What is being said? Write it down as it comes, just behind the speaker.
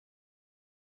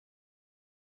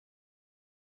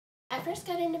I first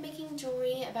got into making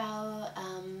jewelry about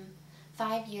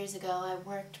 5 years ago. I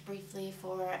worked briefly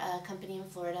for a company in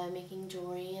Florida making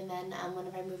jewelry, and then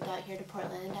whenever I moved out here to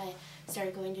Portland, I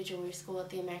started going to jewelry school at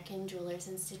the American Jewelers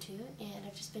Institute, and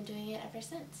I've just been doing it ever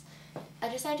since. I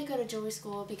decided to go to jewelry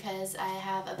school because I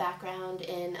have a background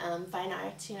in fine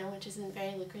arts, which isn't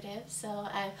very lucrative, so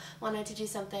I wanted to do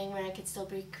something where I could still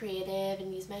be creative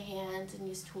and use my hands and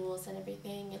use tools and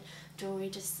everything, and jewelry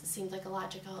just seemed like a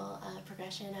logical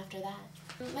progression after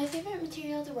that. My favorite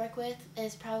material to work with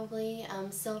is probably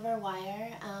silver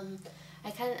wire.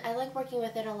 I like working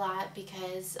with it a lot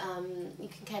because you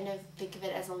can kind of think of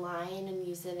it as a line and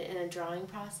use it in a drawing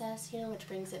process, which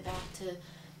brings it back to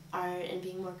art and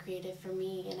being more creative for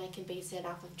me, and I can base it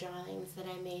off of drawings that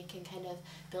I make and kind of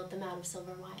build them out of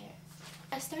silver wire.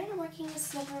 I started working with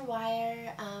silver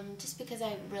wire just because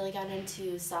I really got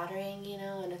into soldering,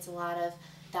 and it's a lot of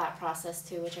that process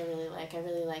too, which I really like. I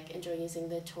really enjoy using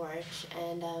the torch,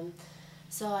 and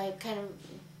so I kind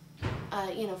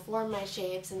of form my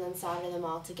shapes and then solder them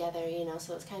all together,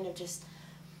 so it's kind of just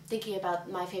thinking about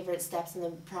my favorite steps in the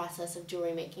process of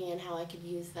jewelry making and how I could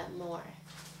use them more.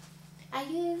 I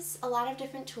use a lot of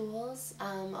different tools,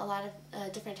 a lot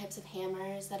of different types of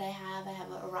hammers that I have. I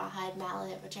have a rawhide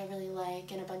mallet, which I really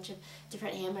like, and a bunch of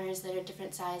different hammers that are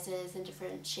different sizes and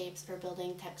different shapes for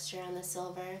building texture on the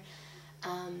silver.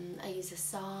 I use a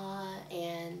saw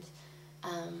and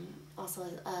also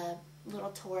a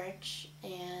little torch,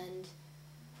 and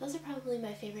those are probably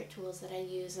my favorite tools that I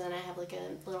use, and then I have like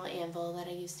a little anvil that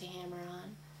I use to hammer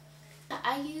on.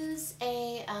 I use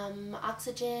a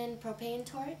oxygen propane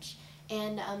torch,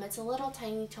 and it's a little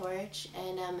tiny torch,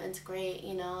 and it's great,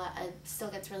 it still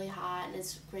gets really hot, and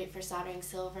it's great for soldering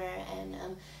silver and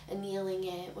annealing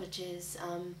it, which is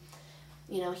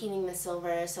heating the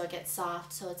silver so it gets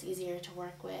soft, so it's easier to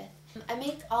work with. I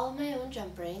make all of my own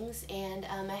jump rings, and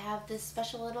I have this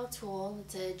special little tool.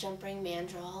 It's a jump ring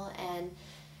mandrel, and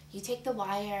you take the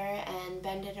wire and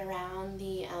bend it around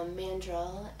the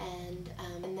mandrel, and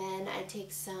then I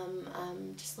take some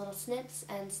just little snips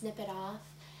and snip it off,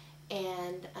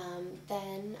 and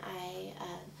then I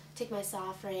take my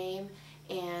saw frame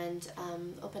and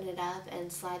open it up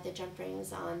and slide the jump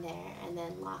rings on there, and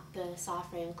then lock the saw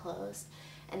frame closed.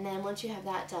 And then once you have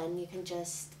that done, you can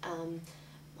just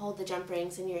hold the jump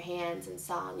rings in your hands and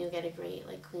saw, and you'll get a great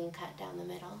clean cut down the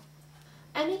middle.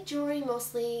 I make jewelry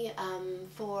mostly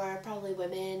for probably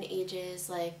women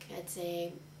ages I'd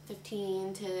say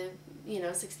 15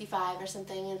 to 65 or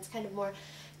something. It's kind of more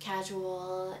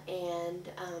casual and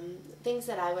things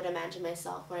that I would imagine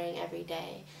myself wearing every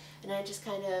day. And I just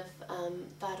kind of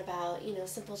thought about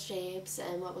simple shapes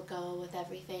and what would go with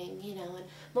everything, and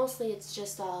mostly it's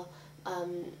just all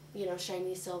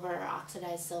shiny silver or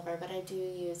oxidized silver, but I do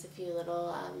use a few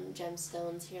little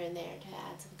gemstones here and there to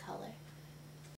add some color.